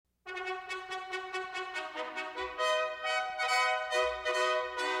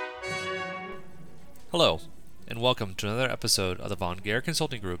Hello, and welcome to another episode of the Von Gehr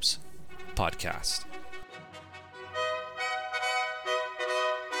Consulting Group's podcast.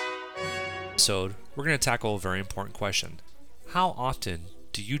 We're going to tackle a very important question. How often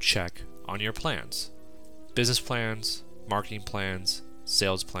do you check on your plans? Business plans, marketing plans,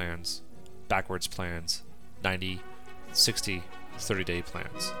 sales plans, backwards plans, 90, 60, 30-day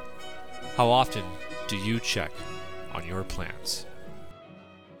plans. How often do you check on your plans?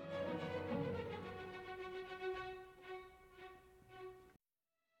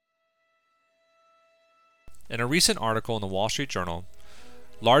 In a recent article in the Wall Street Journal,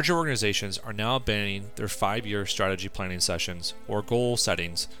 larger organizations are now abandoning their 5-year strategy planning sessions or goal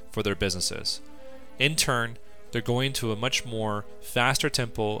settings for their businesses. In turn, they're going to a much more faster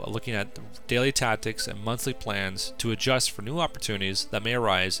tempo, looking at daily tactics and monthly plans to adjust for new opportunities that may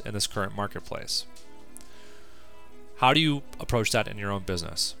arise in this current marketplace. How do you approach that in your own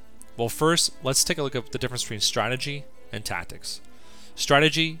business? Well, first, let's take a look at the difference between strategy and tactics.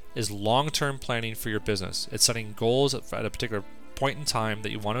 Strategy is long-term planning for your business. It's setting goals at a particular point in time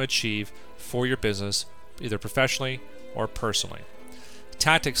that you want to achieve for your business, either professionally or personally.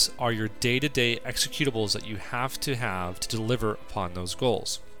 Tactics are your day-to-day executables that you have to deliver upon those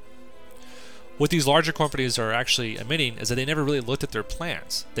goals. What these larger companies are actually admitting is that they never really looked at their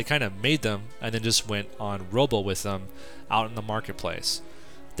plans. They kind of made them and then just went on robo with them out in the marketplace.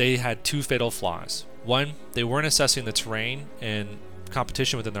 They had two fatal flaws. One, they weren't assessing the terrain and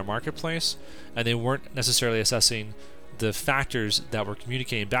competition within their marketplace, and they weren't necessarily assessing the factors that were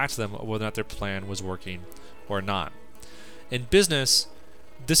communicating back to them whether or not their plan was working or not. In business,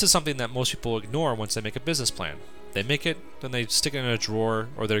 this is something that most people ignore once they make a business plan. They make it, then they stick it in a drawer,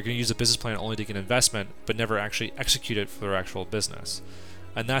 or they're going to use a business plan only to get investment, but never actually execute it for their actual business.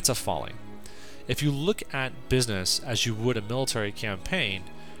 And that's a folly. If you look at business as you would a military campaign,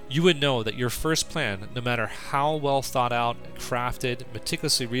 you would know that your first plan, no matter how well thought out, crafted,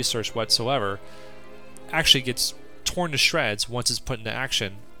 meticulously researched whatsoever, actually gets torn to shreds once it's put into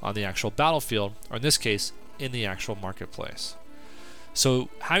action on the actual battlefield, or in this case, in the actual marketplace. So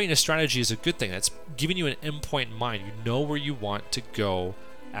having a strategy is a good thing. That's giving you an endpoint in mind. You know where you want to go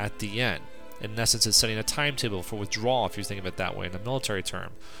at the end. In essence, it's setting a timetable for withdrawal, if you think of it that way in a military term.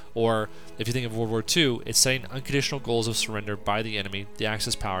 Or if you think of World War II, it's setting unconditional goals of surrender by the enemy, the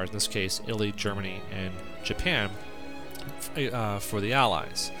Axis powers, in this case, Italy, Germany, and Japan, for the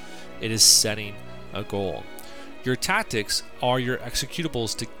Allies. It is setting a goal. Your tactics are your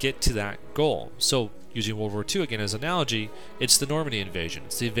executables to get to that goal. So, using World War II again as an analogy, it's the Normandy invasion,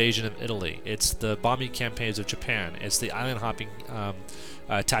 it's the invasion of Italy, it's the bombing campaigns of Japan, it's the island hopping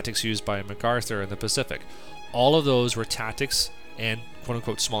tactics used by MacArthur in the Pacific. All of those were tactics and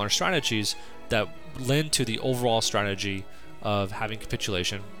quote-unquote smaller strategies that lend to the overall strategy of having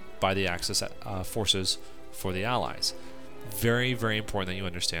capitulation by the Axis forces for the Allies. Very, very important that you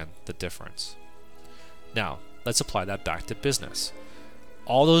understand the difference. Now, let's apply that back to business.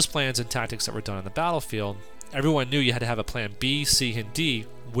 All those plans and tactics that were done on the battlefield, everyone knew you had to have a plan B, C, and D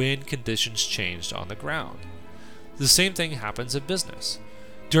when conditions changed on the ground. The same thing happens in business.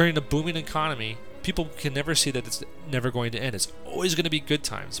 During a booming economy, people can never see that it's never going to end. It's always going to be good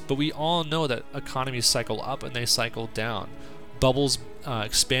times. But we all know that economies cycle up and they cycle down. Bubbles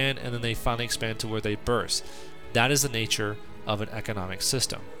expand and then they finally expand to where they burst. That is the nature of an economic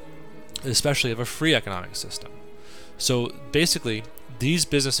system, especially of a free economic system. So basically, these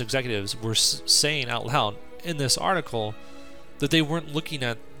business executives were saying out loud in this article that they weren't looking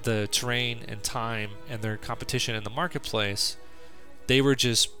at the terrain and time and their competition in the marketplace. They were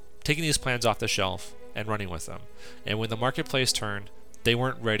just taking these plans off the shelf and running with them. And when the marketplace turned, they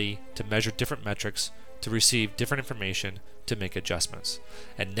weren't ready to measure different metrics, to receive different information, to make adjustments.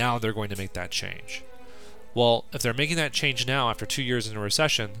 And now they're going to make that change. Well, if they're making that change now after 2 years in a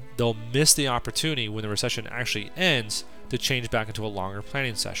recession, they'll miss the opportunity when the recession actually ends to change back into a longer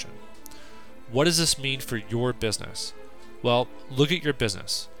planning session. What does this mean for your business? Well, look at your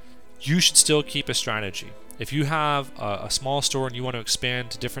business. You should still keep a strategy. If you have a small store and you want to expand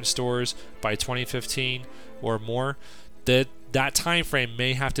to different stores by 2015 or more, that time frame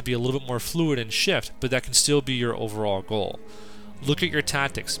may have to be a little bit more fluid and shift, but that can still be your overall goal. Look at your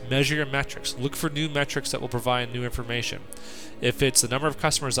tactics, measure your metrics, look for new metrics that will provide new information. If it's the number of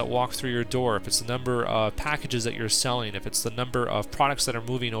customers that walk through your door, if it's the number of packages that you're selling, if it's the number of products that are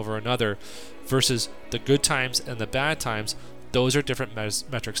moving over another versus the good times and the bad times, those are different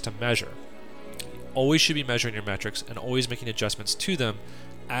metrics to measure. Always should be measuring your metrics and always making adjustments to them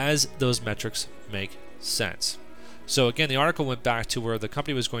as those metrics make sense. So again, the article went back to where the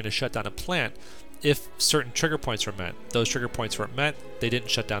company was going to shut down a plant if certain trigger points were met. Those trigger points weren't met, they didn't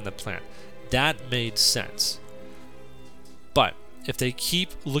shut down the plant. That made sense. But if they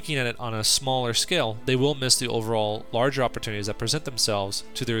keep looking at it on a smaller scale, they will miss the overall larger opportunities that present themselves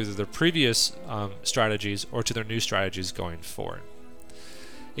to either their previous strategies or to their new strategies going forward.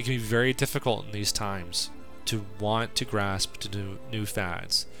 It can be very difficult in these times to want to grasp to new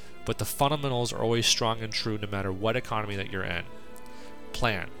fads, but the fundamentals are always strong and true no matter what economy that you're in.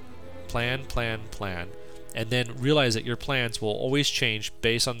 Plan, and then realize that your plans will always change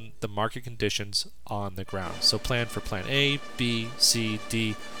based on the market conditions on the ground. So plan for plan A, B, C,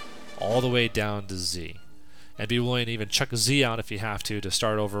 D, all the way down to Z. And be willing to even chuck Z out if you have to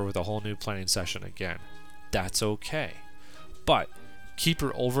start over with a whole new planning session again. That's okay. But keep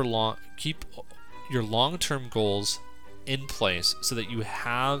your long-term goals in place so that you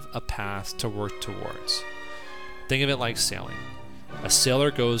have a path to work towards. Think of it like sailing. A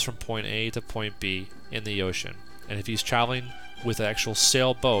sailor goes from point A to point B in the ocean, and if he's traveling with an actual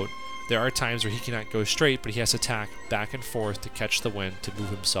sailboat, there are times where he cannot go straight, but he has to tack back and forth to catch the wind to move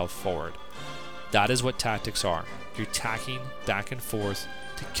himself forward. That is what tactics are. You're tacking back and forth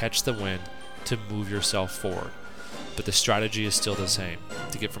to catch the wind to move yourself forward. But the strategy is still the same,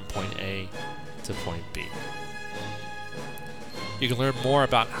 to get from point A to point B. You can learn more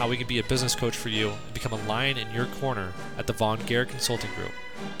about how we can be a business coach for you and become a lion in your corner at the Von Gehr Consulting Group,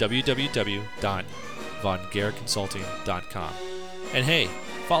 www.vongehrconsulting.com. And hey,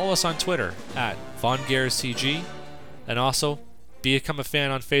 follow us on Twitter at VonGehrCG, and also become a fan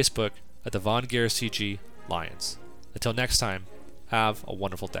on Facebook at the Von Gehr CG Lions. Until next time, have a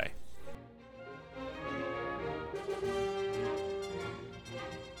wonderful day.